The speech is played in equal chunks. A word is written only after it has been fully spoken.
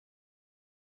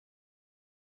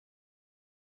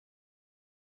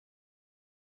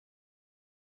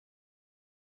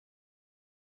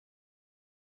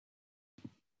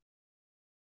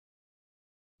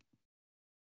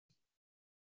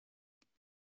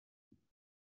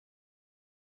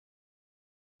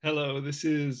Hello, this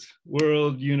is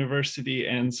World University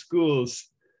and Schools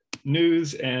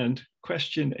news and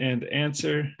question and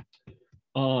answer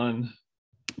on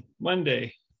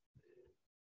Monday,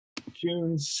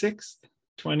 June 6th,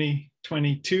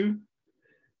 2022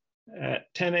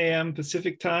 at 10 a.m.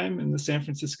 Pacific time in the San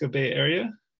Francisco Bay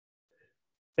Area.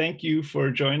 Thank you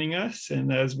for joining us.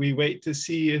 And as we wait to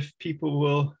see if people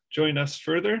will join us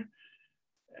further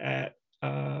at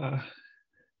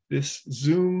this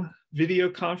Zoom video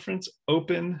conference,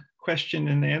 open question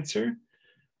and answer,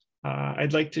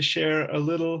 I'd like to share a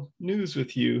little news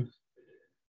with you.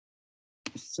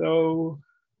 So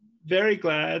very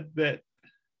glad that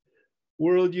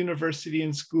World University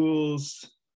and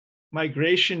Schools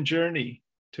migration journey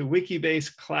to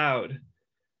Wikibase Cloud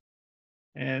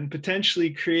and potentially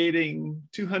creating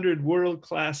 200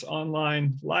 world-class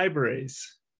online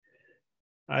libraries,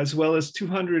 as well as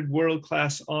 200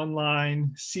 world-class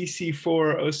online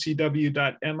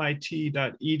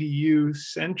cc4ocw.mit.edu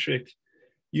centric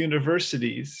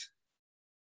universities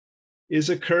is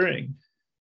occurring.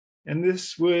 And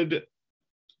this would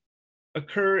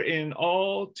occur in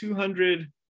all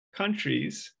 200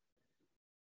 countries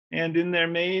and in their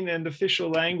main and official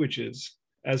languages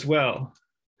as well.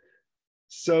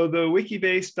 So the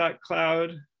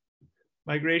wikibase.cloud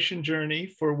migration journey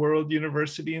for World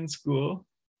University and School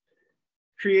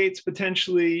creates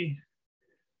potentially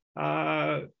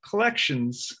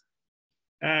collections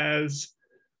as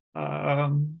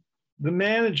the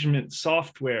management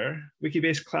software.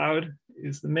 Wikibase Cloud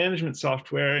is the management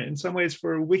software in some ways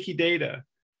for Wikidata,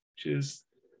 which is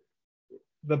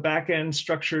the backend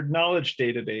structured knowledge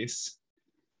database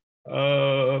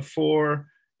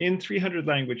in 300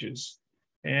 languages,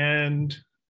 and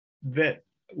that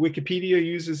Wikipedia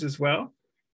uses as well,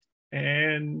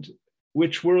 and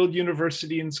which World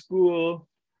University and School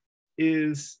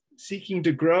is seeking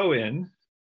to grow in,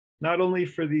 not only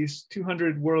for these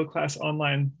 200 world-class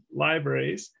online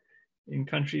libraries in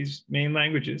countries' main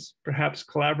languages, perhaps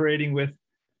collaborating with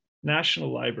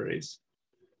national libraries,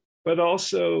 but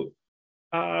also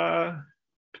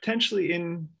potentially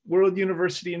in World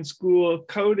University and School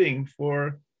coding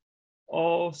for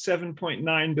all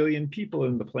 7.9 billion people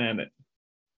in the planet.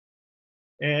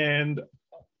 And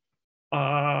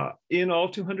in all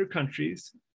 200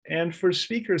 countries, and for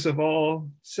speakers of all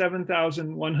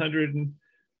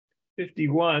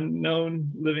 7,151 known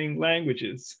living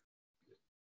languages.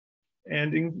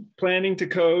 And in planning to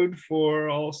code for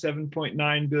all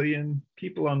 7.9 billion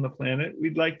people on the planet,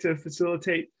 we'd like to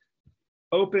facilitate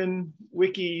open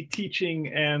wiki teaching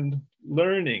and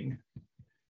learning,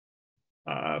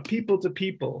 people to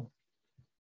people,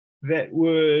 that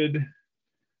would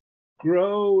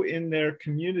grow in their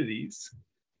communities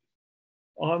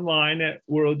online at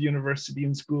World University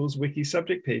and Schools wiki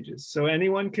subject pages. So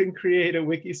anyone can create a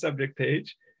wiki subject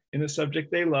page in a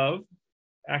subject they love,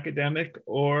 academic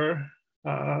or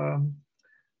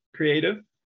creative,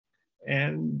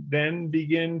 and then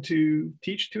begin to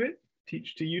teach to it,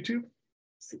 teach to YouTube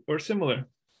or similar.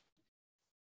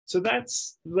 So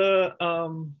that's the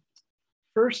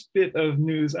first bit of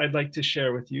news I'd like to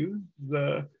share with you,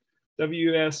 the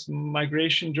WUaS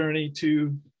migration journey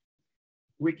to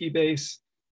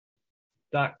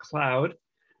wikibase.cloud,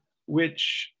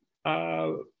 which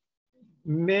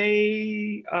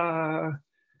may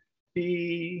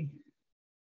be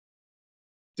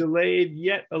delayed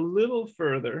yet a little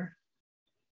further,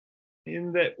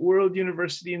 in that World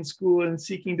University and School, in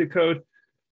seeking to code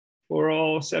for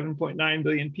all 7.9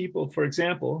 billion people, for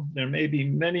example, there may be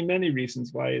many, many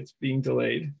reasons why it's being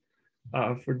delayed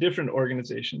for different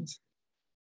organizations.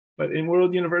 But in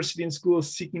World University and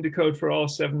Schools seeking to code for all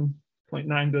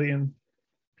 7.9 billion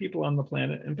people on the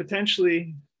planet, and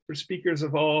potentially for speakers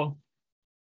of all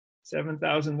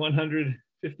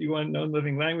 7,151 known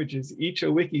living languages, each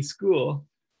a wiki school,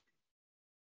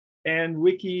 and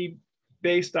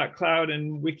wikibase.cloud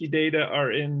and Wikidata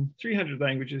are in 300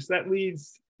 languages, that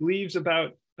leaves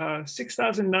about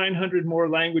 6,900 more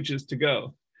languages to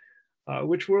go,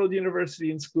 which World University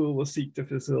and School will seek to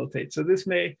facilitate. So this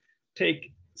may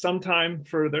take some time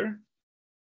further.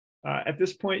 At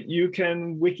this point, you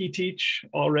can wiki teach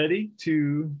already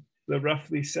to the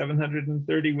roughly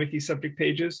 730 wiki subject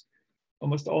pages,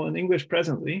 almost all in English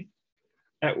presently,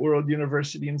 at World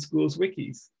University and Schools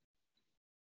wikis.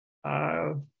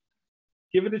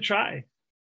 Give it a try.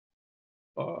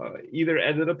 Either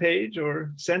edit a page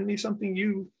or send me something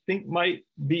you think might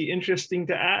be interesting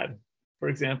to add, for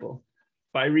example,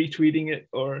 by retweeting it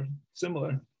or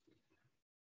similar.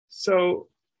 So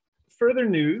further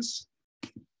news.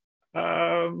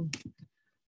 The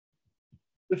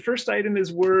first item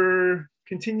is we're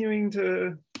continuing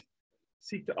to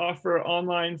seek to offer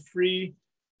online free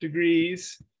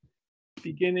degrees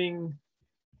beginning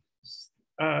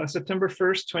September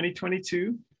 1st,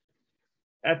 2022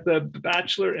 at the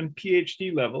bachelor and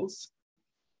PhD levels.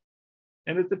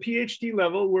 And at the PhD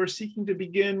level, we're seeking to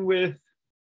begin with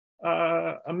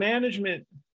a management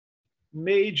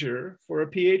major for a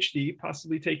PhD,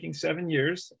 possibly taking 7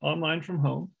 years online from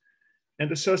home,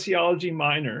 and a sociology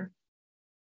minor.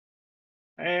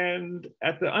 And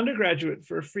at the undergraduate,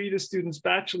 for a free to students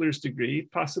bachelor's degree,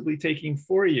 possibly taking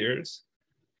 4 years,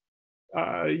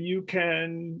 you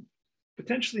can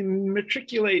potentially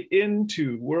matriculate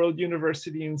into World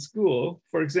University and School,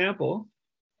 for example,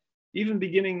 even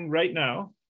beginning right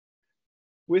now,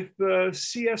 with the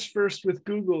CS First with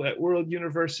Google at World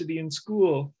University and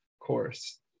School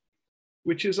course,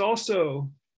 which is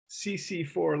also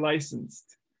CC4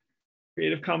 licensed,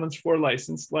 Creative Commons 4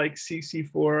 licensed, like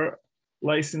CC4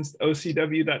 licensed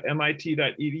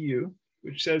ocw.mit.edu,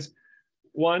 which says,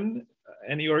 one,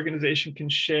 any organization can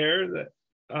share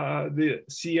the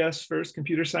CS First,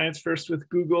 Computer Science First with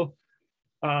Google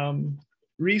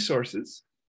resources.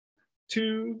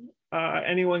 Two,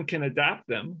 anyone can adapt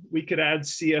them. We could add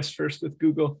CS First with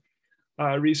Google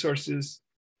resources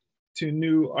to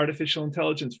new artificial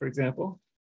intelligence, for example,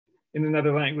 in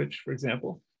another language, for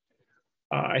example,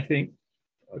 I think,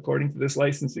 according to this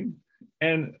licensing.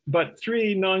 But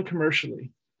three,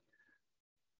 non-commercially.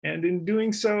 And in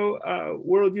doing so,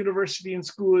 World University and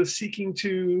School is seeking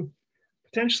to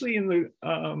potentially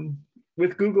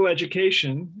with Google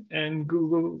Education and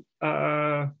Google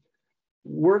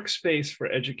Workspace for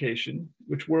Education,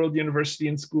 which World University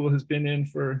and School has been in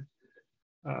for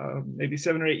maybe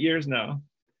 7 or 8 years now,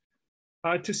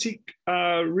 to seek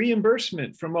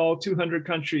reimbursement from all 200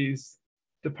 countries'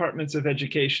 departments of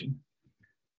education,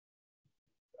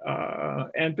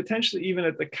 and potentially even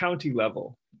at the county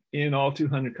level in all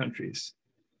 200 countries.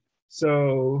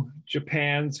 So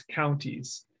Japan's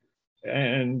counties,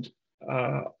 and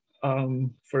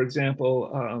for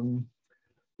example,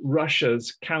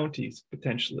 Russia's counties,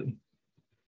 potentially,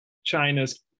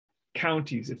 China's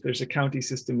counties, if there's a county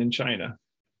system in China.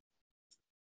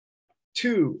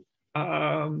 Two,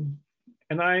 and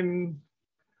I'm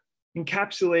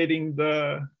encapsulating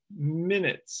the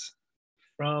minutes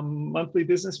from monthly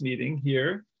business meeting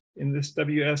here in this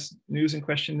WS News and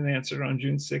Question and Answer on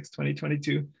June 6,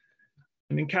 2022.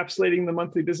 I'm encapsulating the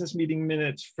monthly business meeting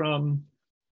minutes from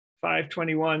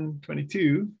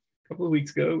 5/21/22, a couple of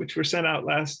weeks ago, which were sent out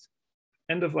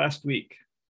end of last week,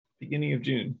 beginning of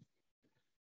June.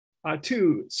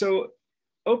 Two, so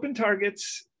Open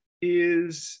Targets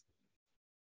is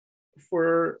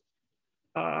for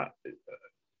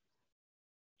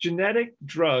genetic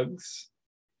drugs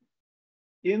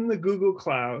in the Google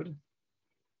Cloud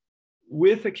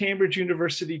with a Cambridge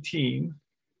University team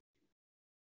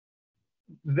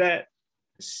that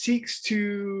seeks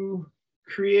to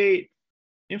create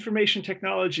information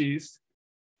technologies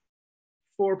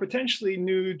for potentially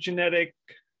new genetic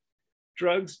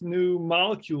drugs, new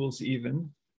molecules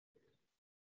even,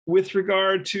 with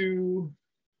regard to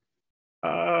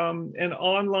an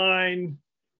online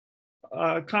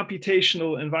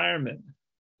computational environment.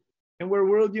 And where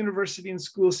World University and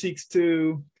School seeks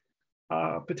to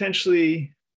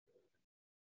potentially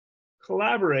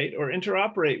collaborate or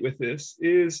interoperate with this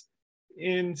is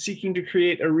in seeking to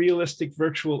create a realistic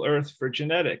virtual Earth for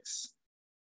genetics.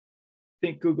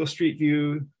 Think Google Street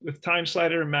View with Time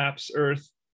Slider, Maps, Earth,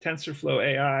 TensorFlow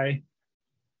AI,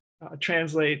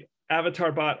 translate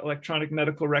avatar bot electronic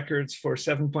medical records for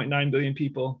 7.9 billion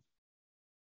people,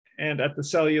 and at the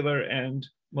cellular and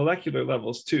molecular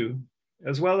levels too,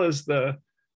 as well as the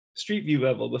Street View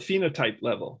level, the phenotype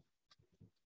level.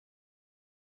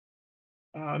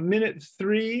 Minute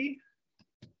 3,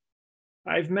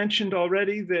 I've mentioned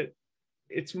already that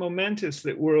it's momentous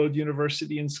that World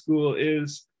University and School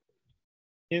is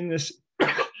in this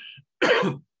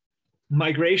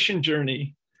migration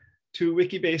journey to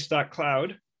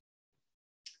wikibase.cloud.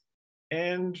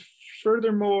 And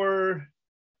furthermore,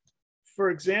 for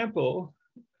example,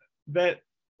 that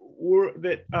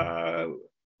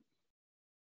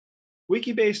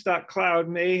wikibase.cloud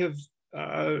may have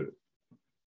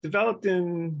developed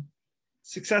in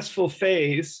successful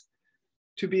phase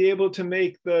to be able to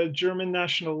make the German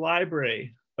National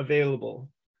Library available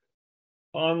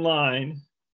online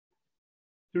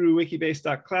through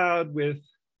wikibase.cloud with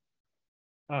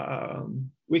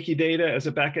Wikidata as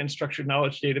a backend structured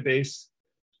knowledge database,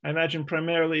 I imagine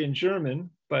primarily in German,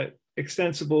 but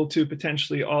extensible to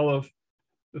potentially all of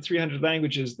the 300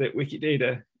 languages that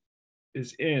Wikidata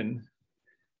is in.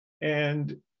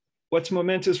 And what's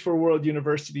momentous for World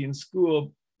University and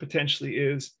School potentially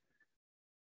is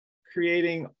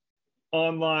creating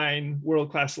online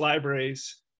world-class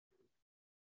libraries,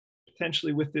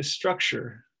 potentially with this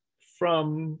structure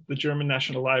from the German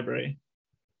National Library,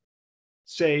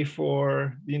 say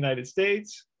for the United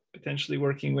States, potentially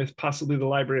working with possibly the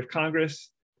Library of Congress,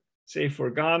 say for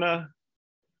Ghana,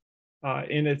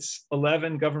 in its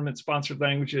 11 government-sponsored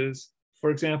languages, for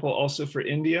example, also for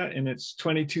India in its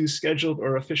 22 scheduled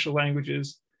or official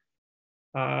languages,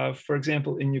 for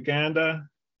example, in Uganda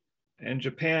and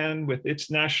Japan with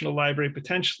its national library,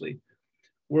 potentially.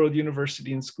 World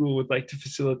University and School would like to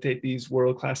facilitate these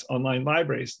world-class online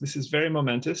libraries. This is very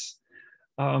momentous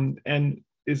and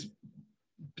is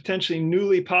potentially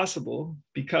newly possible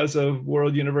because of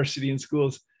World University and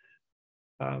School's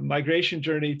migration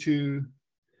journey to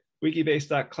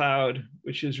wikibase.cloud,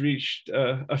 which has reached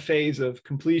a phase of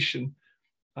completion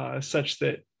such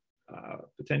that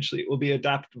potentially it will be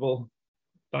adaptable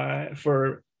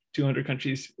for 200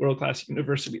 countries, world-class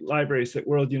university libraries that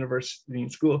World University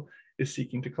and School is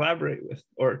seeking to collaborate with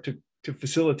or to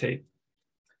facilitate.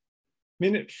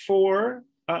 Minute 4,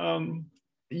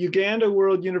 Uganda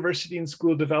World University and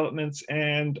School developments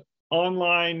and an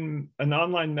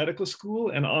online medical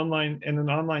school and an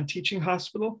online teaching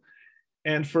hospital.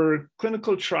 And for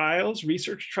clinical trials,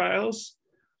 research trials,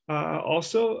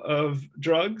 also of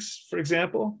drugs, for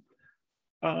example,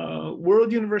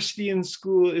 World University and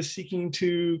School is seeking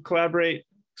to collaborate,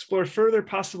 explore further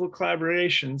possible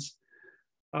collaborations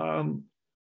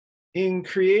in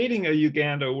creating a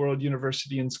Uganda World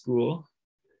University and School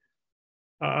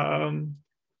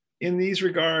in these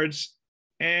regards,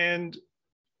 and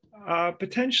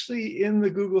potentially in the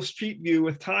Google Street View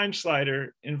with time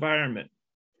slider environment.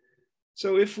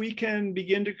 So if we can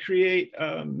begin to create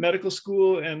a medical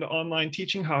school and online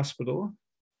teaching hospital,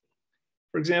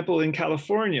 for example, in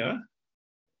California,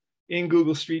 in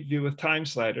Google Street View with time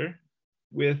slider,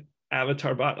 with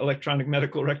avatar bot electronic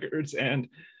medical records and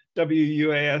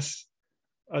WUaS,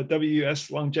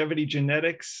 WUS Longevity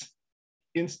Genetics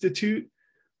Institute,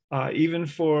 even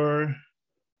for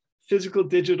physical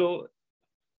digital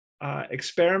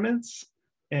experiments,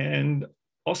 and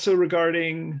also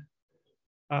regarding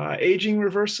aging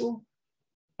reversal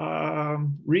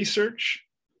research.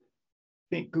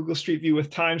 I think Google Street View with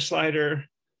time slider,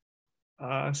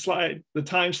 slide the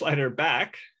time slider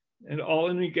back, and all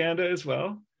in Uganda as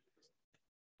well.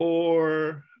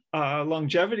 Or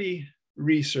longevity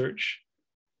research,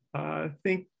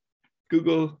 think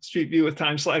Google Street View with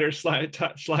time slider, slide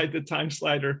the time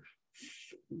slider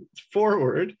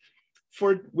forward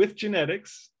with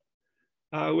genetics,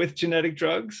 with genetic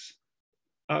drugs,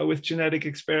 with genetic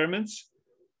experiments,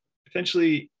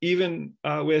 potentially even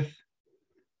with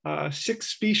 6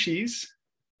 species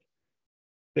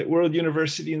that World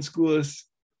University and School is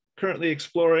currently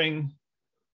exploring,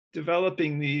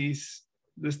 developing this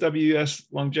WUS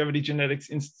Longevity Genetics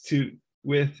Institute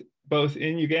with both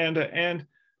in Uganda and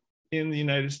in the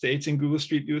United States in Google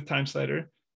Street View with time slider,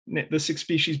 the 6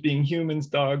 species being humans,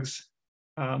 dogs,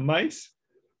 mice,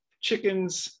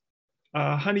 chickens,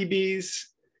 honeybees,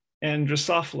 and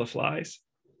Drosophila flies.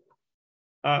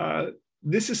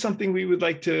 This is something we would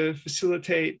like to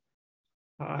facilitate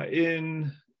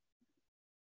in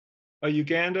a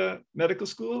Uganda medical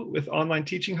school with online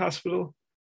teaching hospital,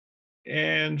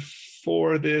 and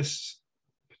for this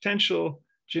potential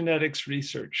genetics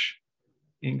research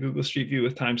in Google Street View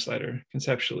with time slider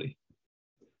conceptually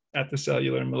at the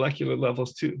cellular and molecular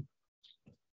levels too.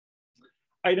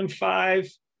 Item 5,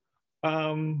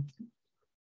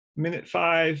 minute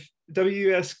 5,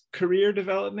 WUS career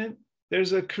development.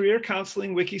 There's a career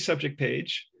counseling wiki subject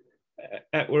page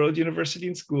at World University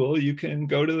and School. You can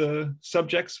go to the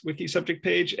subjects wiki subject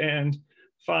page and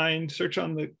search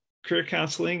on the career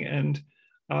counseling and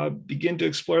begin to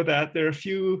explore that. There are a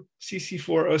few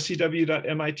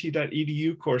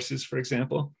cc4ocw.mit.edu courses, for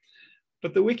example,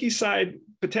 but the wiki side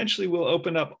potentially will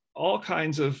open up all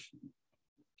kinds of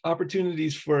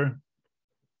opportunities for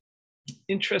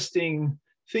interesting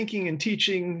thinking and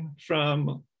teaching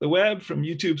from the web, from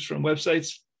YouTube's, from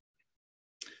websites.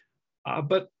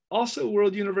 But also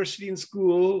World University and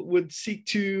School would seek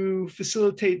to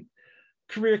facilitate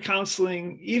career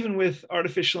counseling, even with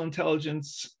artificial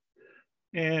intelligence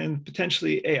and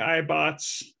potentially AI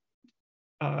bots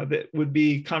that would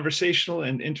be conversational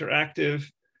and interactive,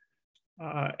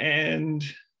 and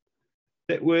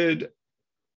that would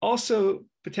also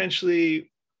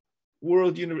potentially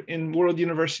in World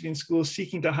University and Schools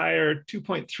seeking to hire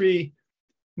 2.3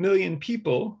 million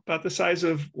people, about the size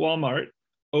of Walmart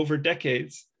over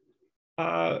decades,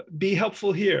 be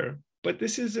helpful here. But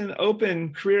this is an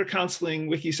open career counseling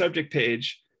wiki subject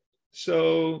page.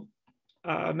 So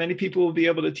Many people will be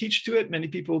able to teach to it. Many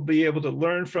people will be able to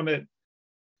learn from it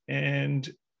and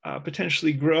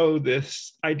potentially grow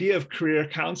this idea of career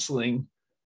counseling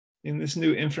in this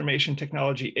new information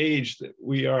technology age that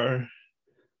we are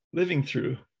living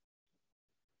through.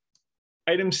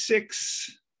 Item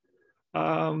 6,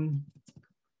 World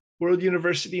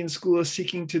University and School is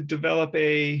seeking to develop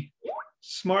a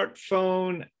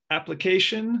smartphone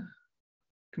application,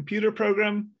 computer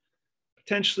program,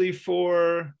 potentially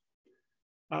for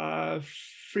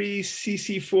free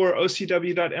CC4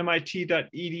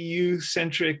 OCW.MIT.edu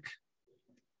centric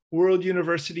World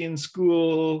University and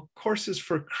School courses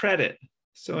for credit.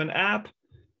 So an app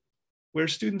where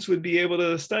students would be able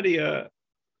to study a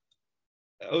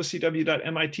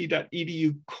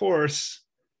OCW.MIT.edu course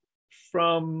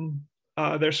from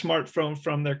their smartphone,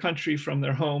 from their country, from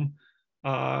their home,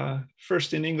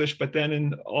 first in English, but then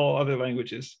in all other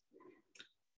languages.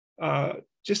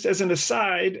 Just as an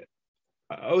aside,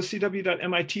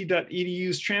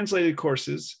 OCW.MIT.edu's translated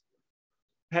courses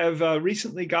have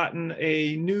recently gotten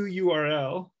a new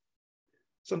URL,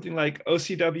 something like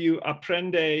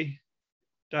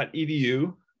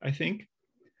OCWaprende.edu, I think.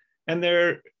 And there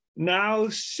are now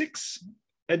 6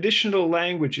 additional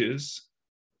languages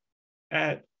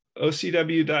at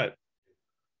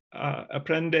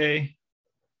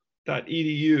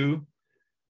OCW.aprende.edu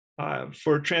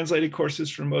for translated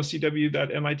courses from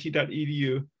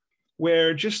OCW.MIT.edu,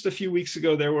 where just a few weeks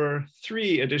ago, there were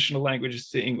 3 additional languages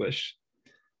to English.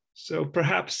 So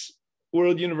perhaps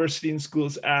World University and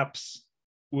Schools apps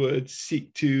would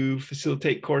seek to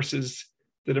facilitate courses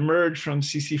that emerge from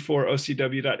CC4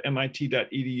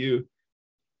 OCW.MIT.edu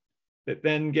that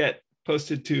then get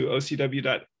posted to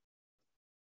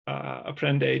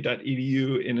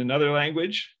OCW.aprende.edu in another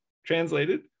language,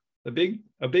 translated, a big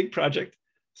project,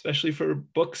 especially for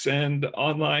books and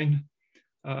online,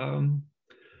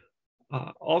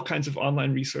 all kinds of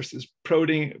online resources,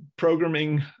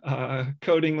 programming,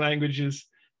 coding languages,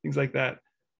 things like that,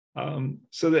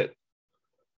 so that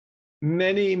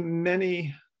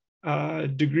many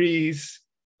degrees,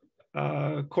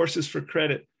 courses for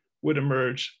credit would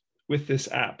emerge with this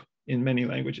app in many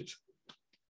languages.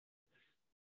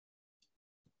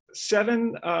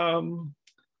 7,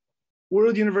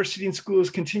 World University and School is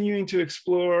continuing to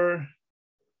explore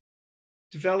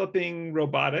developing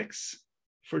robotics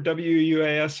for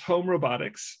WUaS home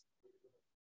robotics.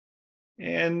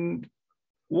 And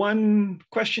one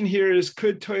question here is,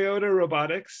 could Toyota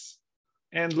Robotics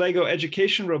and Lego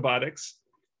Education Robotics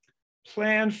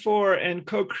plan for and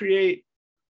co-create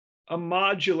a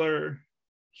modular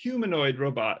humanoid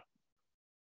robot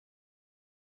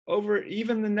over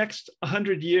even the next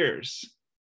 100 years?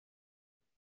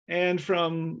 And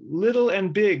from little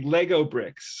and big Lego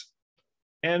bricks,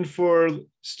 and for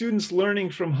students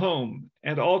learning from home,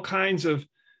 and all kinds of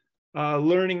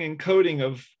learning and coding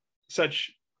of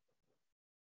such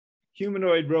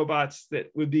humanoid robots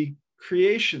that would be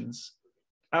creations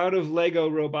out of Lego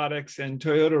robotics and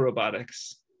Toyota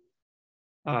robotics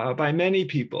by many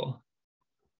people,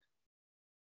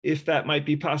 if that might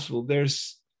be possible.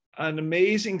 There's an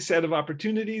amazing set of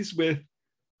opportunities with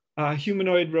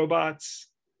humanoid robots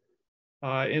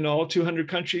in all 200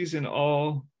 countries, in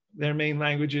all their main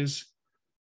languages,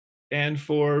 and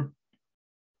for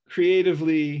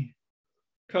creatively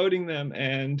coding them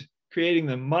and creating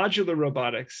them, modular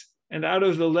robotics. And out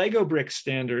of the Lego brick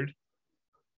standard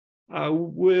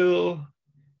will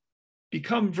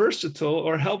become versatile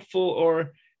or helpful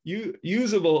or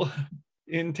usable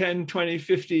in 10, 20,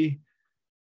 50,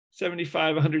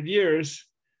 75, 100 years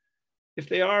if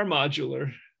they are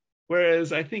modular.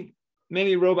 Whereas I think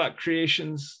many robot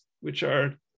creations, which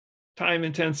are time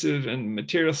intensive and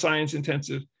material science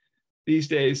intensive these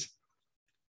days,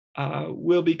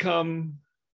 will become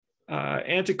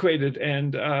antiquated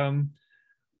and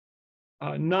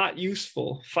not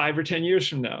useful 5 or 10 years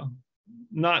from now,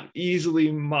 not easily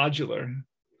modular.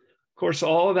 Of course,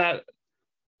 all that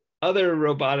other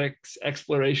robotics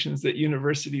explorations that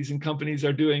universities and companies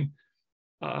are doing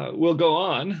will go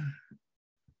on,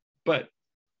 but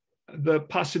the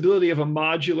possibility of a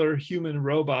modular human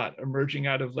robot emerging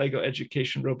out of Lego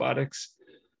Education Robotics,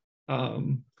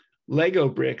 Lego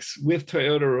bricks with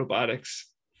Toyota Robotics,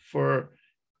 for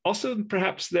also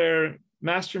perhaps their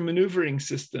master maneuvering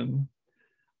system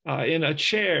in a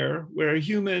chair where a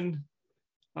human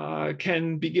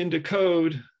can begin to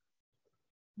code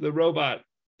the robot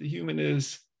the human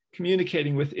is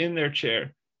communicating within their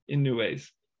chair in new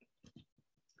ways.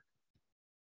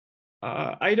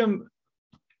 Item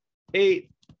 8,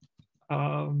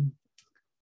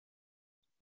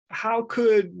 how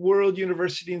could World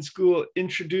University and School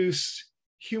introduce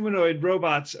humanoid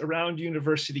robots around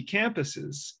university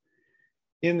campuses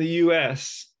in the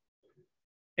US.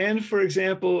 And for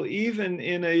example, even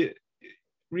in a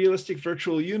realistic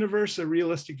virtual universe, a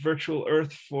realistic virtual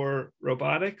Earth for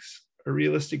robotics, a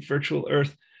realistic virtual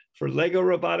Earth for Lego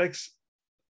robotics,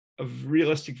 a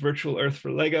realistic virtual Earth for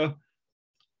Lego,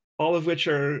 all of which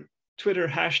are Twitter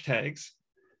hashtags.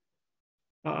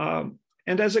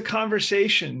 And as a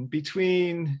conversation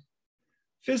between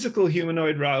physical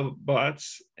humanoid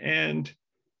robots and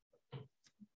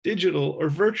digital or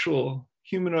virtual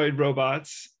humanoid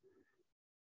robots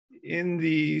in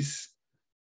these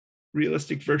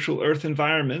realistic virtual Earth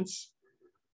environments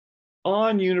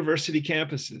on university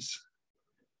campuses.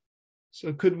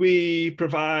 So could we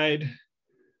provide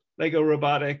Lego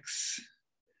robotics,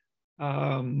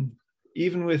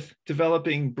 even with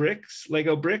developing bricks,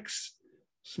 Lego bricks,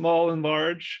 small and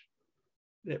large,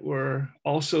 that were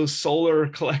also solar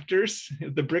collectors?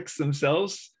 The bricks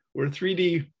themselves were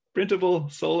 3D printable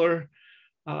solar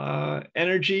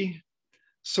energy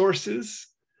sources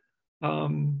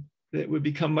that would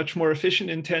become much more efficient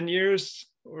in 10 years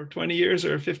or 20 years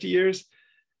or 50 years.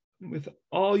 With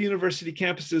all university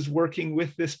campuses working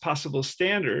with this possible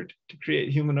standard to create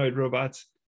humanoid robots,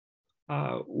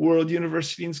 World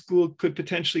University and School could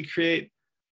potentially create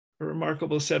a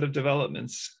remarkable set of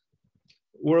developments.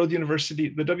 World University,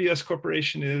 the WUaS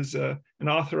Corporation is an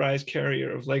authorized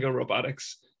carrier of Lego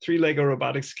robotics, 3 Lego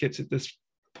robotics kits at this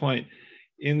point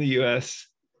in the US,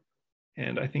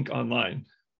 and I think online.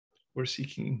 We're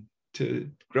seeking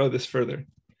to grow this further.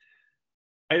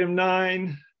 Item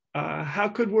 9, how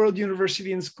could World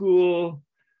University and School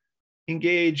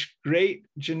engage great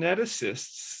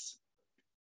geneticists,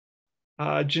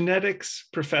 genetics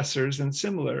professors and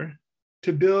similar,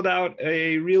 to build out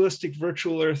a realistic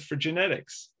virtual Earth for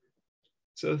genetics?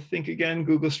 So think again,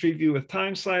 Google Street View with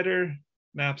Time Slider,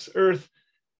 Maps Earth,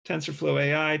 TensorFlow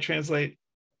AI, Translate.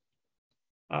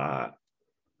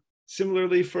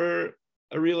 Similarly for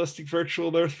a realistic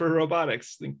virtual Earth for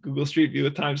robotics, think Google Street View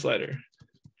with Time Slider.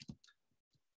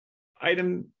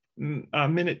 Item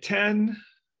minute 10,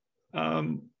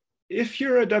 if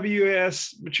you're a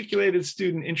WUaS matriculated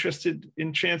student interested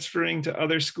in transferring to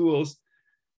other schools,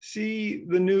 see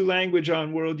the new language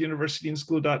on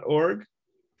worlduniversityandschool.org.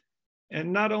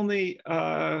 And not only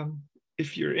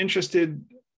if you're interested,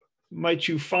 might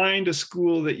you find a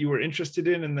school that you were interested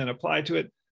in and then apply to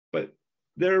it, but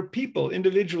there are people,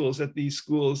 individuals at these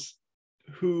schools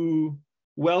who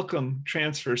welcome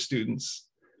transfer students.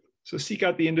 So seek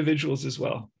out the individuals as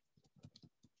well.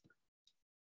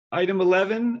 Item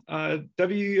 11,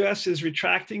 WUaS is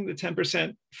retracting the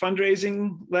 10%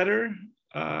 fundraising letter,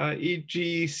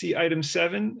 e.g. see item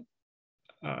 7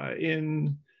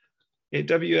 in a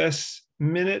WUaS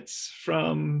minutes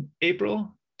from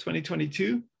April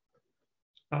 2022.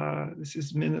 This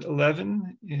is minute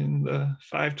 11 in the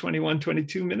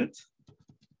 5:21:22 minutes.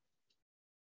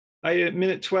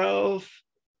 Minute 12,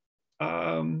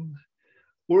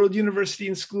 World University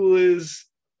and School is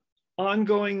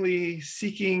ongoingly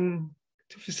seeking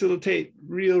to facilitate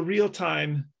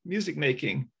real-time music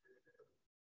making.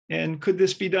 And could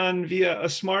this be done via a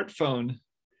smartphone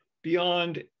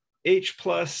beyond H+,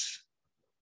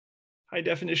 high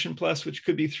definition plus, which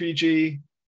could be 3G,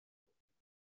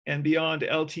 and beyond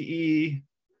LTE,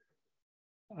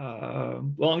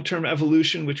 long-term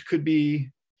evolution, which could be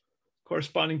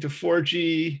corresponding to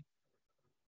 4G,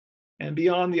 and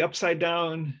beyond the upside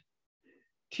down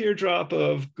teardrop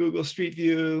of Google Street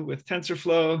View with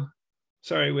TensorFlow,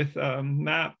 sorry, with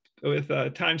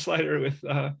Time Slider, with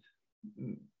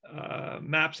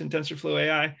Maps and TensorFlow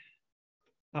AI,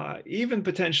 even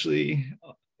potentially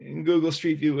in Google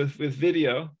Street View with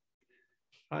video.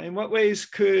 In what ways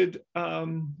could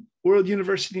World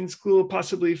University and School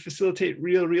possibly facilitate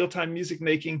real-time music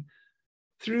making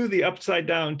through the upside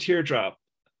down teardrop,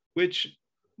 which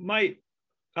might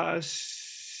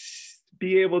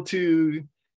be able to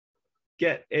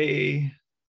get a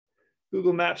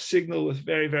Google Maps signal with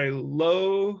very, very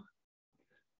low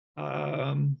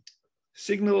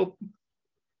signal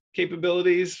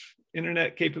capabilities,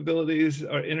 internet capabilities,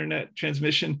 or internet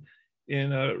transmission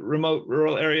in a remote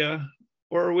rural area,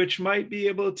 or which might be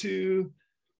able to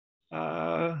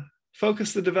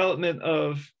focus the development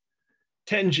of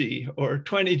 10G or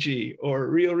 20G or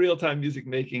real-time music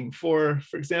making for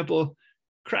example,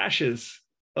 crashes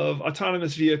of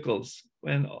autonomous vehicles,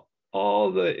 when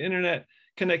all the internet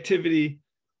connectivity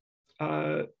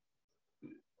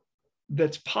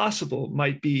that's possible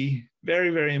might be very,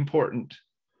 very important.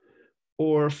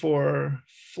 Or for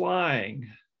flying,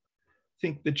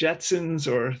 think the Jetsons,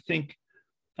 or think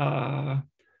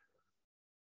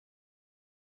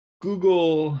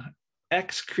Google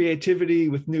X creativity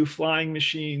with new flying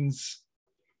machines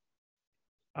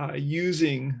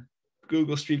using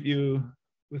Google Street View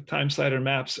with time slider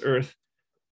maps Earth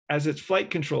as its flight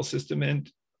control system,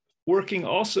 and working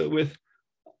also with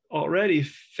already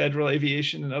federal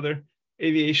aviation and other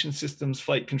aviation systems,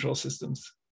 flight control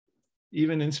systems,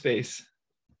 even in space.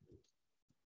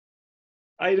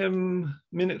 Item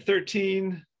minute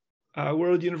 13,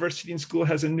 World University and School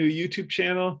has a new YouTube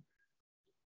channel,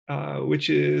 which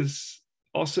is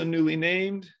also newly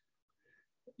named,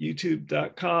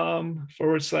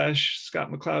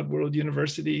 youtube.com/Scott McLeod World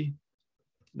University,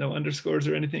 no underscores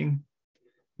or anything.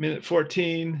 Minute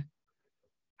 14,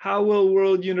 how will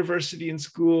World University and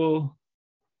School,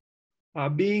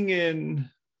 being in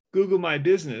Google My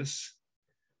Business,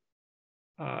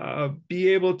 be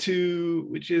able to,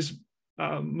 which is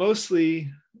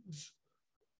mostly,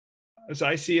 as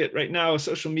I see it right now, a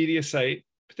social media site,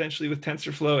 potentially with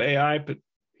TensorFlow AI, but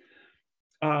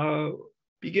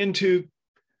begin to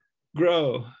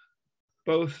grow,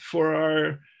 both for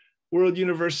our World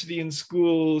University and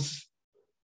Schools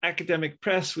academic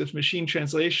press with machine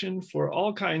translation for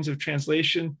all kinds of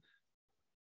translation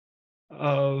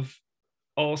of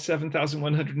all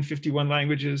 7,151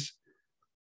 languages,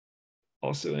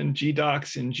 also in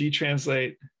GDocs and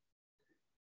GTranslate,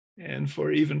 and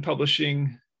for even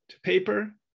publishing to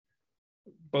paper,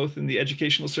 both in the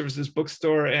educational services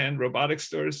bookstore and robotics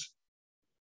stores.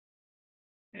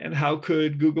 And how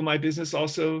could Google My Business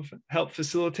also help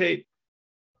facilitate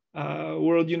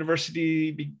World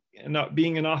University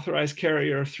being an authorized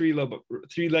carrier of three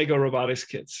Lego robotics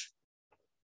kits,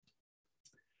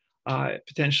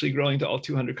 potentially growing to all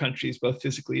 200 countries, both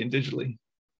physically and digitally.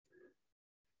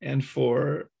 And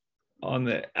for, on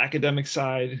the academic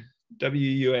side,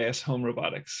 WUaS home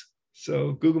robotics.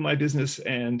 So Google My Business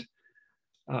and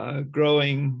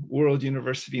growing World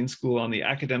University and School on the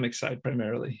academic side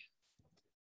primarily.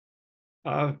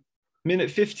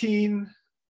 Minute 15,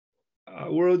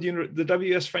 the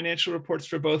WS financial reports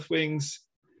for both wings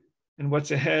and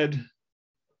what's ahead.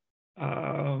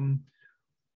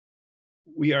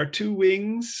 We are two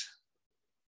wings.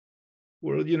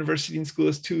 World University and School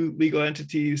is two legal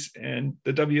entities, and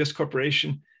the WS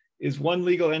Corporation is one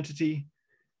legal entity.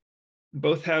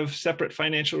 Both have separate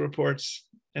financial reports,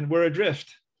 and we're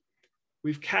adrift.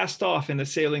 We've cast off in a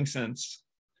sailing sense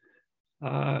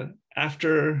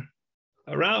after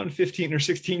around 15 or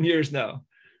 16 years now.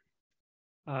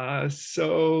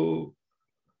 So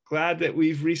glad that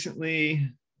we've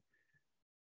recently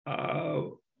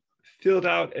filled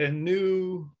out a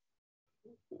new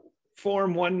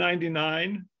Form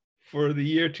 199 for the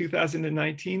year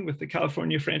 2019 with the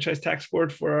California Franchise Tax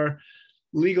Board for our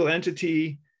legal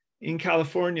entity in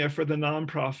California for the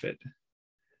nonprofit.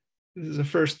 This is the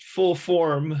first full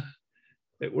form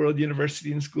that World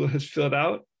University and School has filled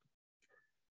out.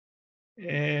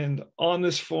 And on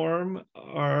this form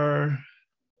are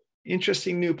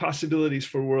interesting new possibilities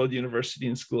for World University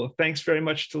and School. Thanks very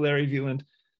much to Larry Wieland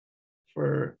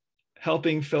for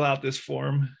helping fill out this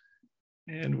form.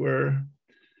 And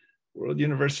World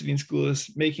University and School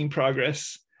is making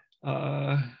progress.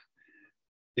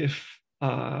 If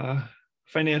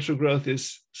financial growth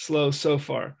is slow so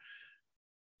far,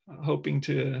 hoping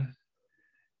to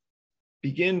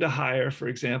begin to hire, for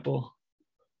example,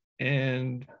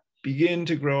 and begin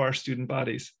to grow our student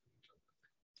bodies,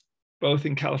 both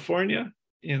in California,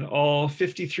 in all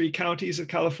 53 counties of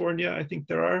California, I think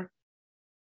there are,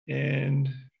 and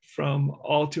from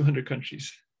all 200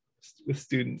 countries with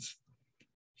students,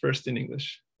 first in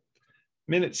English.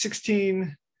 Minute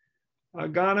 16,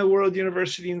 Ghana World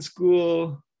University and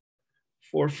School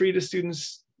for free to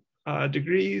students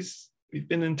degrees. We've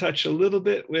been in touch a little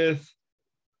bit with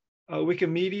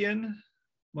Wikimedian,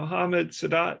 Mohammed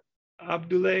Sadat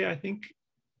Abdoulaye, I think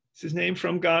is his name,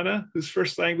 from Ghana, whose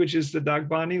first language is the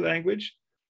Dagbani language.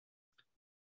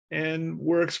 And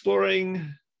we're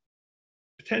exploring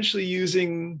potentially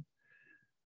using,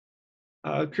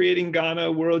 creating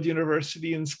Ghana World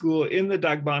University and School in the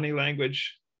Dagbani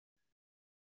language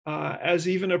as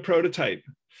even a prototype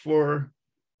for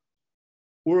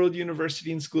World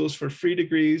University and Schools for free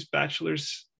degrees,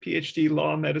 bachelor's, PhD,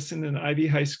 law, medicine, and Ivy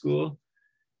High School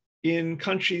in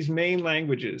countries' main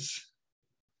languages.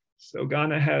 So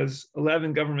Ghana has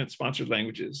 11 government-sponsored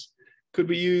languages. Could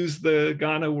we use the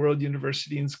Ghana World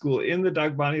University and School in the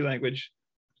Dagbani language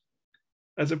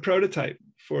as a prototype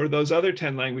for those other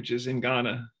 10 languages in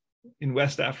Ghana, in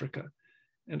West Africa,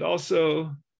 and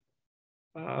also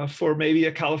for maybe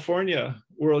a California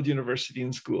World University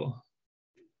and School,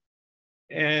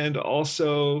 and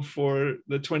also for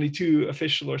the 22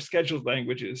 official or scheduled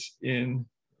languages in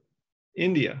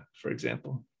India, for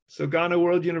example. So Ghana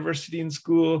World University and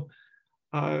School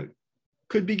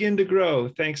could begin to grow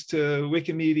thanks to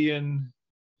Wikimedian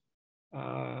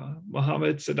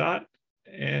Mohammed Sadat,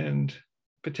 and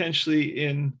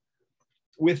potentially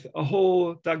with a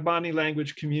whole Dagbani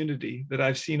language community that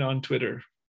I've seen on Twitter.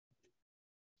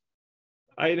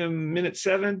 Item minute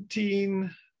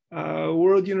 17,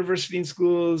 World University and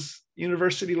Schools,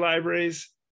 university libraries.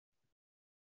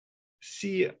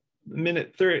 See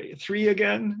minute 3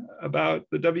 again about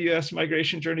the WS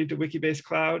migration journey to Wikibase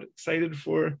Cloud, excited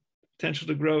for potential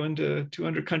to grow into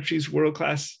 200 countries,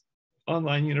 world-class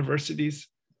online universities.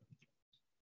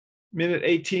 Minute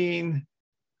 18,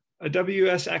 a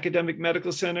WS Academic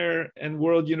Medical Center and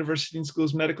World University and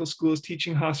Schools Medical Schools,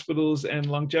 Teaching Hospitals, and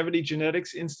Longevity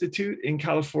Genetics Institute in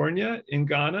California, in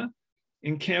Ghana,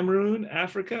 in Cameroon,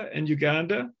 Africa, and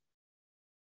Uganda.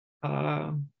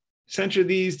 Center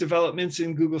these developments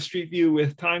in Google Street View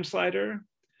with Time Slider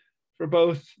for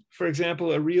both, for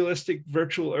example, a realistic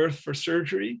virtual Earth for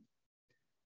surgery.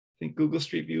 Think Google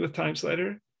Street View with Time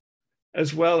Slider,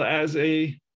 as well as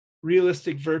a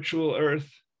realistic virtual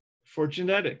Earth for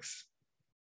genetics.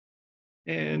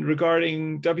 And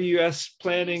regarding WS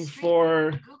planning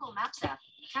for Google Maps app,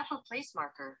 tap a place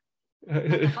marker. At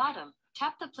the bottom,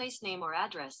 tap the place name or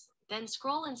address, then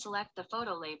scroll and select the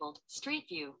photo labeled Street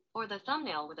View or the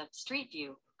thumbnail with a Street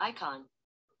View icon.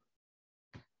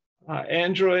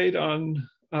 Android on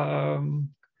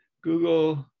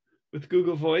Google with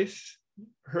Google Voice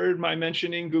heard my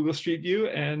mentioning Google Street View,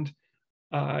 and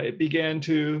it began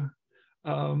to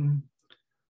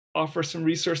offer some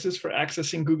resources for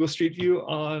accessing Google Street View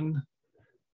on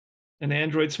an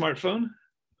Android smartphone.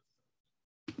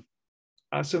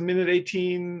 So minute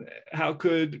 18, how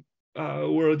could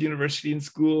World University and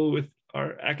School with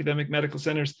our academic medical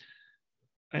centers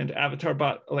and Avatar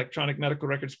Bot electronic medical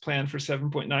records plan for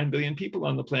 7.9 billion people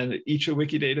on the planet, each a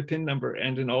Wikidata PIN number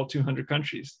and in all 200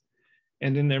 countries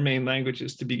and in their main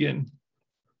languages to begin.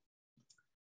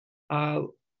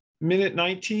 Minute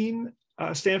 19,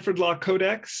 Stanford Law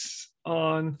Codex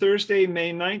on Thursday,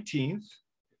 May 19th,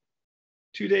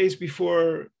 2 days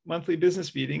before monthly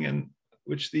business meeting, and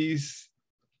which these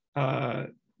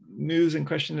news and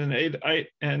question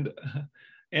and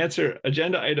answer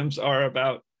agenda items are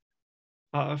about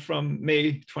from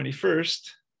May 21st.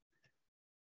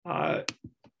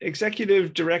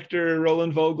 Executive Director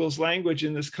Roland Vogel's language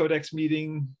in this Codex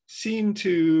meeting seemed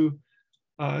to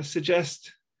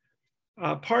suggest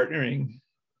partnering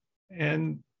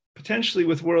and potentially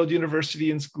with World University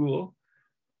and School.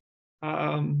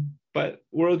 But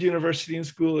World University and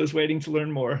School is waiting to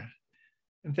learn more.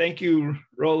 And thank you,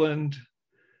 Roland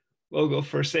Vogel,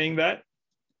 for saying that.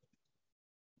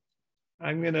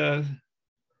 I'm gonna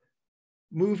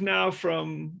move now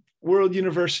from World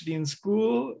University and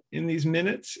School in these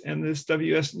minutes and this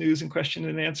WS News and Question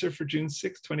and Answer for June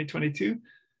 6, 2022,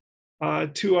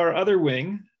 to our other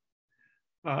wing,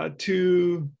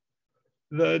 to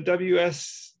the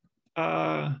WS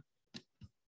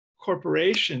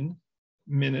Corporation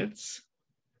minutes.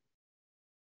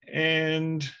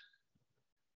 And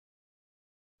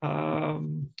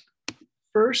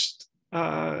first,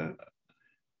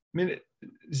 minute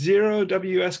 0,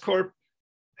 WS Corp,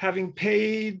 having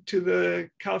paid to the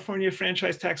California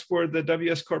Franchise Tax Board the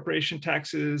WS Corporation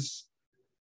taxes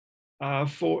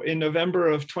in November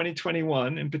of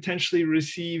 2021, and potentially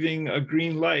receiving a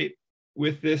green light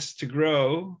with this to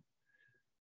grow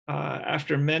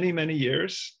after many, many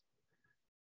years.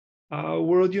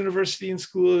 World University and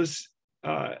School is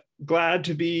glad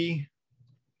to be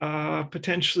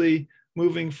potentially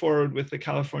moving forward with the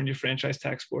California Franchise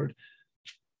Tax Board.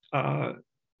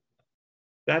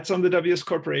 That's on the WS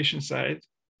Corporation side.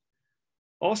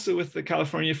 Also with the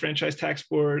California Franchise Tax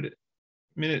Board,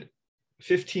 minute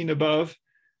 15 above,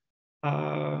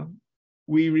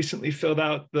 we recently filled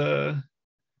out the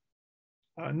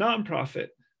nonprofit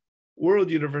World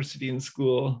University and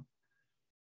School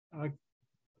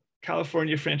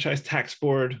California Franchise Tax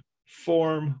Board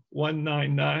Form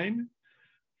 199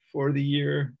 for the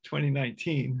year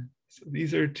 2019. So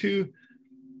these are two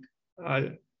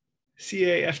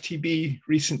CAFTB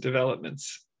recent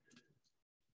developments.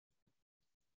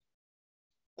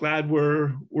 Glad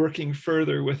we're working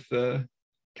further with the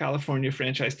California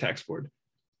Franchise Tax Board.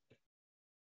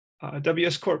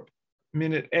 WS Corp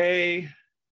Minute A.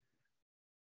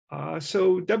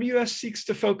 So WS seeks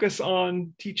to focus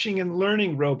on teaching and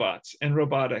learning robots and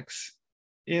robotics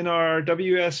in our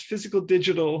WS physical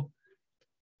digital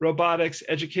robotics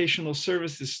educational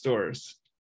services stores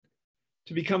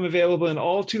to become available in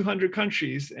all 200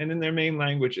 countries and in their main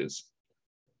languages.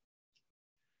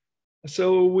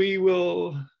 So we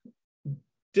will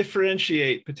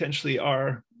differentiate potentially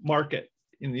our market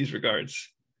in these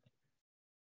regards?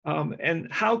 And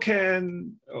how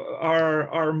can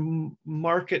our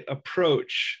market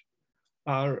approach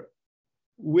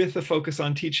with a focus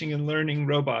on teaching and learning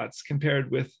robots compared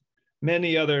with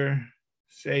many other,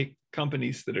 say,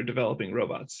 companies that are developing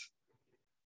robots?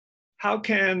 How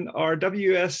can our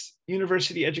WUaS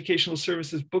University Educational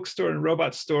Services bookstore and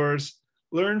robot stores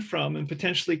learn from and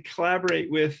potentially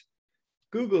collaborate with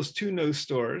Google's two new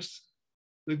stores,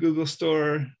 the Google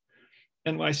Store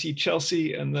NYC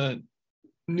Chelsea and the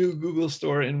new Google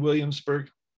Store in Williamsburg,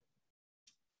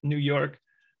 New York?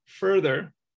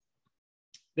 Further,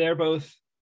 those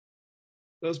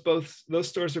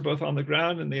stores are both on the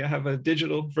ground and they have a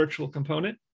digital virtual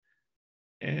component.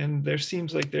 And there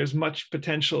seems like there's much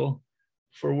potential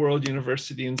for World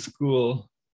University and School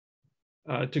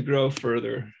to grow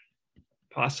further,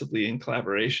 possibly in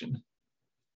collaboration.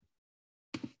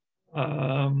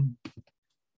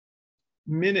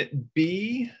 Minute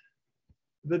B,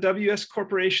 the WS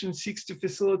Corporation seeks to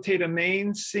facilitate a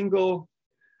main single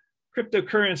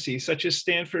cryptocurrency, such as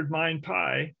Stanford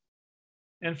MindPi,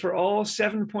 and for all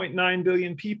 7.9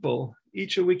 billion people,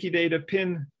 each a Wikidata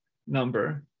PIN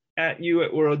number at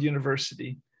World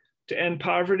University, to end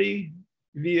poverty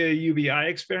via UBI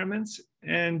experiments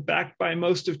and backed by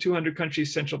most of 200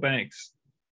 countries' central banks.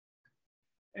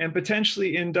 And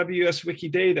potentially in WS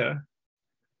Wikidata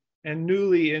and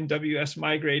newly in WS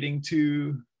migrating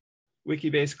to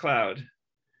Wikibase Cloud.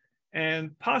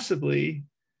 And possibly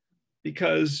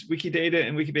because Wikidata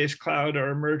and Wikibase Cloud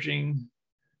are emerging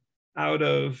out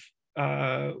of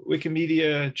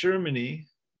Wikimedia Germany,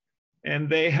 and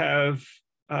they have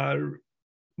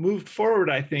moved forward,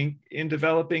 I think, in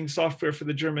developing software for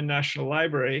the German National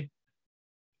Library,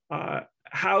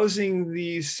 housing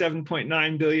these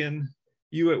 7.9 billion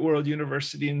World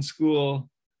University and School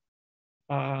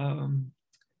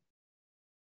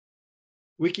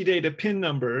Wikidata PIN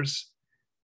numbers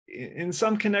in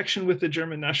some connection with the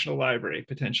German National Library,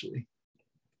 potentially.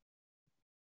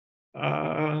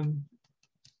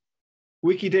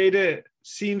 Wikidata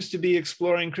seems to be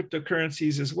exploring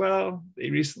cryptocurrencies as well. They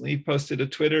recently posted a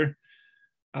Twitter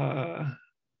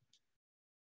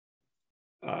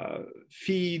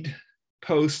feed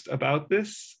post about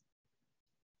this.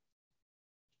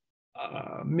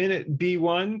 Minute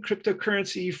B1,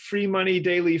 cryptocurrency, free money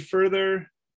daily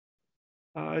further.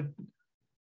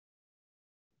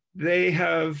 They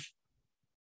have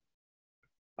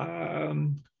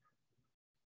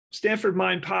Stanford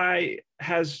MindPi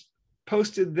has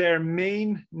posted their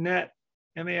mainnet,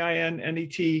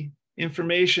 M-A-I-N-N-E-T,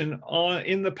 information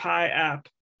in the Pi app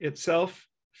itself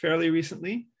fairly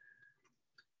recently.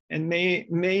 And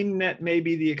mainnet may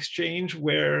be the exchange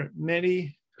where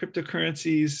many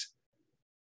cryptocurrencies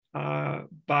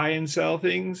buy and sell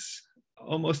things,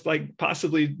 almost like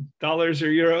possibly dollars or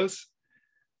euros.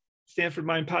 Stanford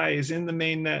MindPi is in the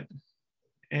mainnet,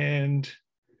 and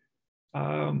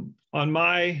on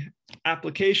my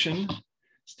application,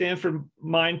 Stanford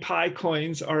MindPi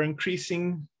coins are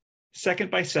increasing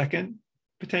second by second,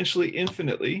 potentially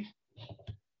infinitely.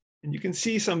 And you can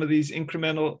see some of these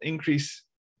incremental increase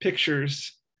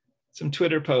pictures, some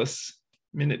Twitter posts,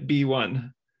 minute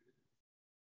B1.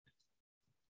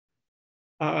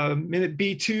 Minute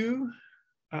B2,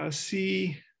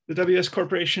 see the WS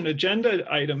Corporation agenda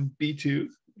item B2,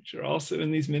 which are also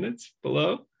in these minutes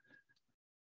below.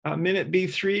 Minute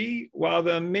B3, while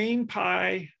the main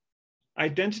Pi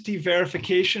identity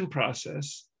verification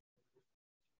process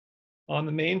on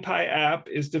the main Pi app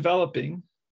is developing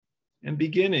and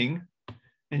beginning,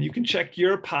 and you can check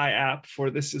your Pi app for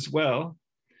this as well.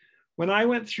 When I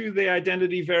went through the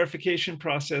identity verification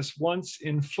process once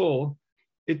in full,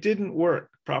 it didn't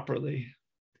work properly.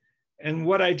 And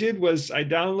what I did was I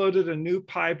downloaded a new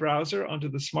Pi browser onto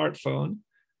the smartphone,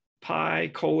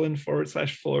 pi://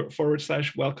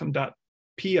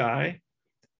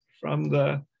 from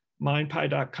the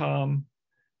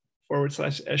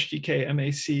mindpi.com/SGK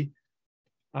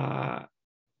MAC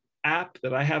app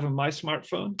that I have on my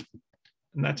smartphone.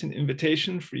 And that's an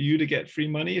invitation for you to get free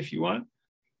money if you want.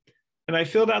 And I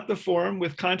filled out the form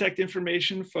with contact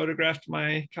information, photographed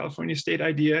my California State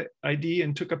ID,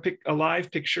 and took a live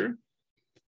picture,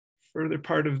 further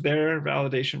part of their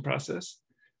validation process.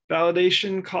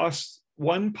 Validation costs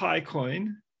 1 Pi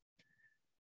coin.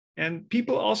 And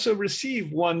people also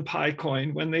receive 1 Pi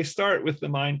coin when they start with the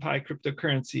MindPi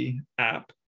cryptocurrency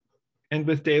app and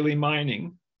with daily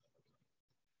mining.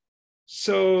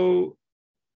 So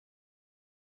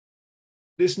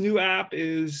this new app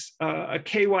is a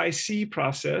KYC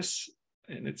process,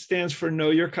 and it stands for Know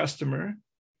Your Customer.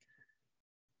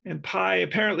 And Pi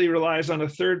apparently relies on a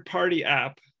third-party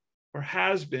app, or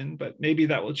has been, but maybe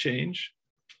that will change.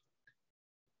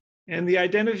 And the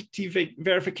identity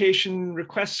verification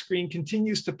request screen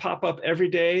continues to pop up every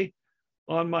day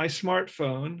on my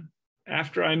smartphone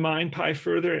after I mine Pi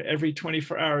further every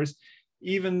 24 hours,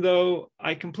 even though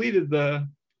I completed the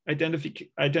identity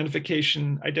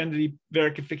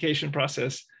verification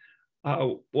process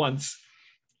once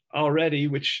already,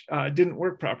 which didn't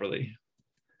work properly.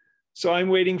 So I'm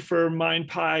waiting for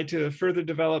MinePi to further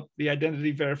develop the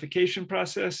identity verification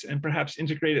process and perhaps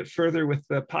integrate it further with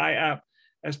the Pi app,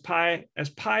 as Pi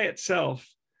itself,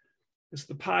 as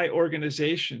the Pi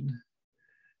organization,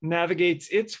 navigates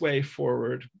its way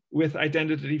forward with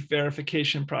identity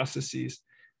verification processes,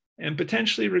 and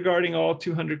potentially regarding all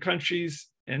 200 countries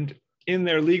and in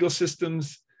their legal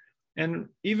systems, and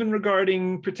even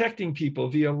regarding protecting people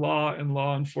via law and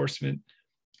law enforcement,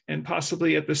 and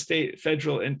possibly at the state,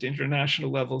 federal, and international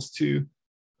levels too.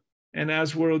 And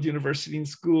as World University and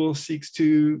School seeks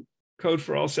to code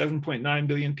for all 7.9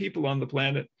 billion people on the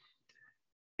planet,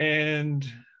 and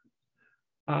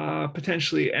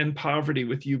potentially end poverty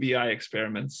with UBI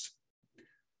experiments.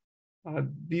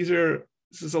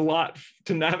 This is a lot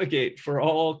to navigate for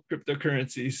all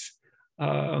cryptocurrencies,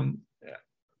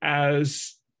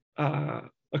 as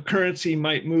a currency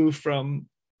might move from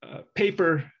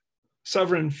paper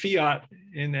sovereign fiat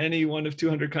in any one of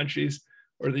 200 countries,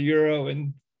 or the euro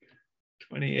in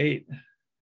 28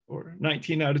 or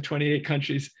 19 out of 28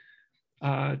 countries,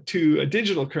 to a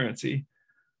digital currency.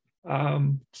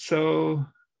 So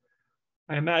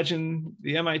I imagine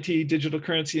the MIT Digital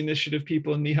Currency Initiative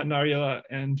people in Miha Naryala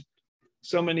and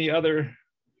so many other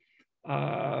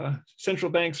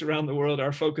central banks around the world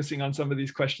are focusing on some of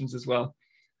these questions as well.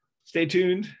 Stay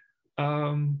tuned.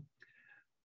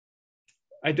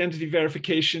 Identity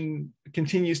verification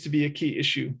continues to be a key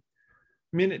issue.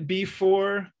 Minute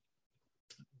B4,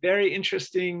 very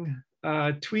interesting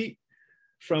tweet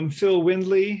from Phil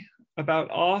Windley about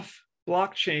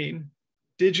off-blockchain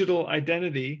digital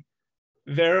identity,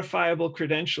 verifiable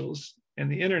credentials,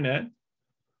 and the internet.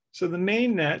 So the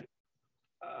main net,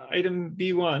 item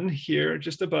B1 here,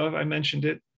 just above, I mentioned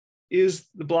it, is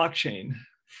the blockchain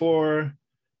for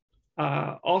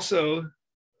also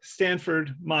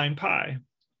Stanford MinePi.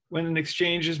 When an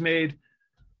exchange is made,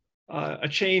 a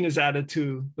chain is added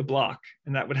to the block,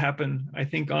 and that would happen, I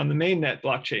think, on the mainnet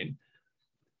blockchain.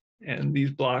 And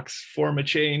these blocks form a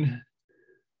chain,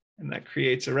 and that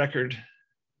creates a record.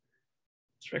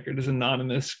 This record is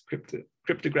anonymous,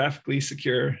 cryptographically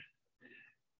secure.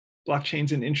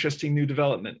 Blockchain's an interesting new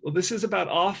development. Well, this is about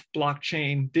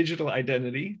off-blockchain digital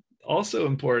identity, also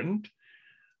important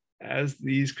as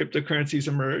these cryptocurrencies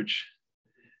emerge,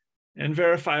 and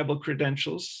verifiable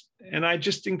credentials. And I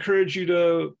just encourage you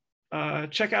to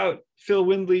check out Phil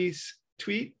Windley's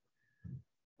tweet,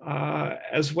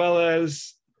 as well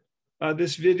as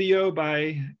this video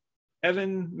by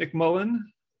Evan McMullen,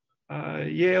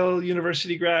 Yale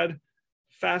University grad,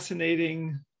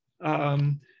 fascinating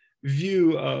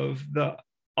view of the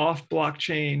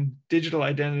off-blockchain digital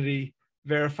identity,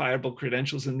 verifiable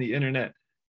credentials in the internet.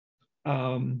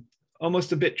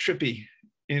 Almost a bit trippy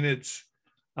in its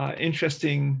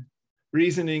interesting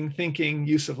reasoning, thinking,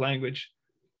 use of language.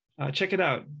 Check it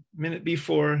out. Minute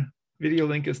B4, video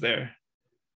link is there.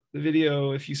 The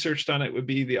video, if you searched on it, would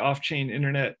be the off-chain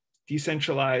internet,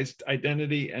 decentralized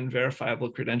identity and verifiable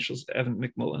credentials, Evan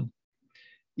McMullen,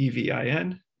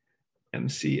 EVIN,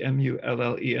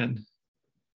 MCMULLEN.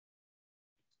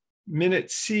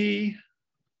 Minute C,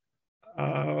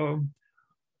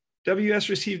 WS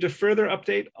received a further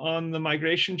update on the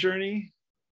migration journey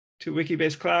to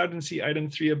Wikibase Cloud, and see item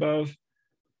 3 above.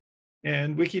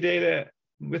 And Wikidata,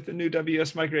 with the new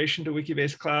WS migration to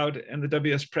Wikibase Cloud and the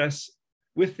WS Press,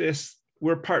 with this,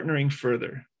 we're partnering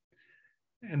further.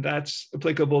 And that's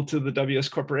applicable to the WS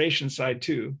Corporation side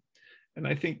too. And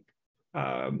I think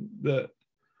the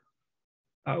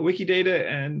Wikidata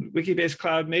and Wikibase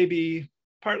Cloud may be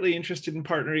partly interested in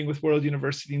partnering with World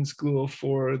University and School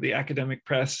for the academic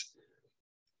press,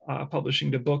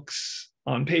 publishing the books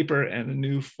on paper and a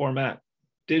new format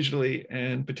digitally,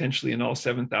 and potentially in all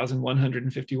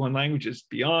 7,151 languages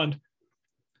beyond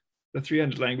the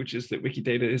 300 languages that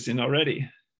Wikidata is in already.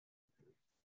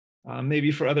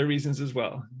 Maybe for other reasons as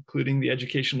well, including the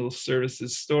educational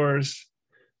services stores,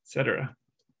 etc.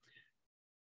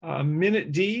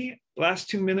 Minute D, last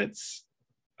 2 minutes.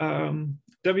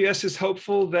 WS is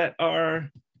hopeful that our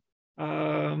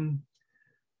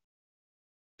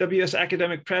WS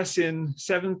Academic Press in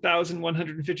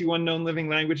 7,151 known living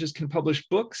languages can publish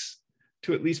books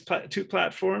to at least 2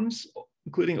 platforms,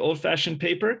 including old-fashioned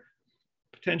paper,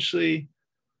 potentially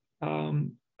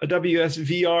a WUaS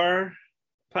VR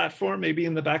platform, maybe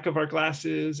in the back of our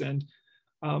glasses, and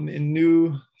in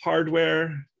new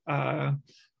hardware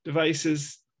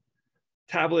devices,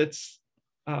 tablets,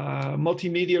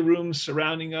 multimedia rooms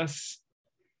surrounding us,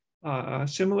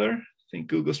 similar. Think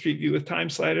Google Street View with Time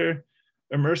Slider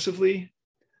immersively.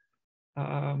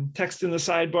 Text in the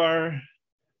sidebar,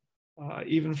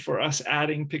 even for us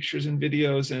adding pictures and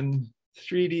videos and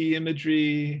 3D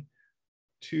imagery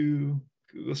to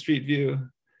Google Street View,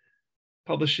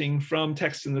 publishing from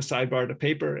text in the sidebar to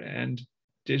paper and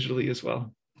digitally as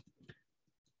well.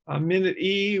 Minute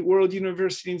E, World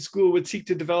University and School would seek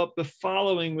to develop the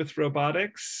following with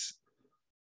robotics,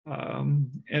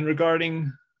 and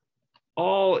regarding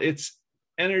all its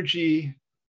energy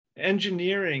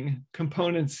engineering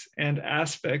components and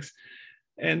aspects.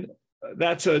 And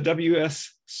that's a WUaS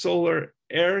solar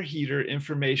air heater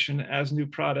information as new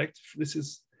product. This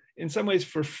is in some ways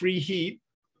for free heat,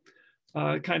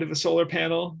 kind of a solar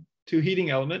panel to heating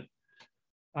element.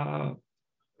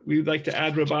 We would like to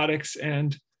add robotics,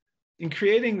 and in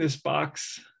creating this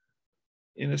box,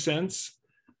 in a sense,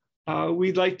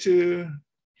 we'd like to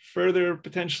further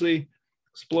potentially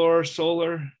explore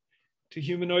solar to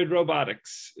humanoid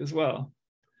robotics as well,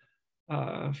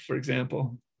 for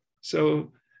example.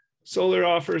 So solar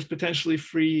offers potentially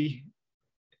free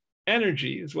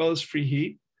energy as well as free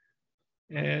heat.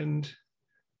 And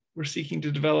we're seeking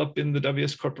to develop in the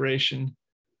WUaS Corporation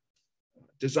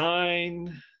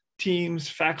design teams,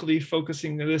 faculty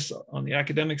focusing this on the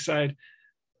academic side,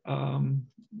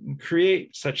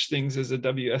 create such things as a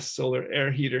WUaS solar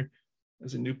air heater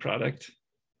as a new product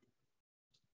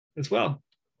as well.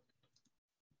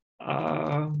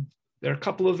 There are a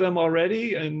couple of them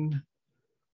already in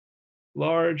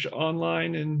large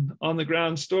online and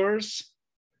on-the-ground stores.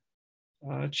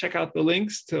 Check out the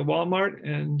links to Walmart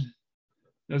and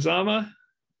Nazama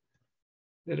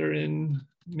that are in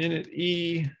Minute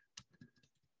E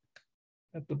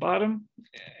at the bottom.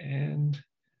 And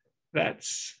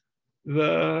that's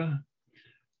the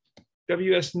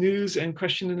WUaS News and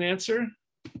Question and Answer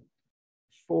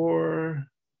for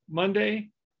Monday,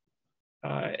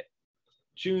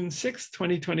 June 6th,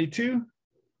 2022.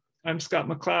 I'm Scott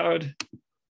McLeod.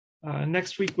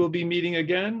 Next week we'll be meeting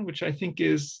again, which I think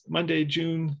is Monday,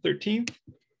 June 13th.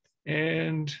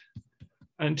 And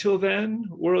until then,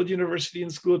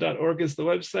 worlduniversityandschool.org is the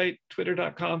website,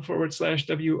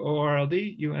 twitter.com/WORLD,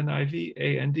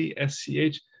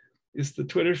 UNIVANDSCH is the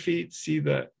Twitter feed. See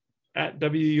the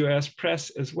 @WUaS Press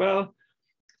as well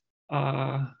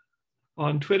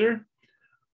on Twitter.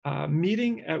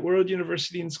 Meeting at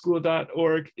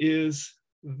worlduniversityandschool.org is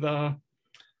the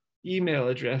email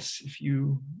address. If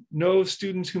you know of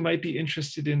students who might be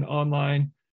interested in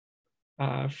online,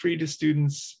 free to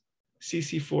students,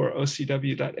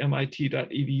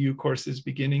 cc4ocw.mit.edu courses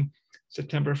beginning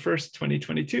September 1st,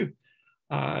 2022.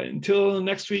 Until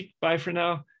next week, bye for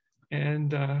now,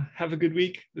 and have a good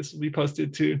week. This will be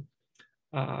posted to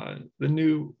the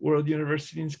new World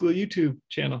University and School YouTube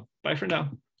channel. Bye for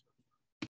now.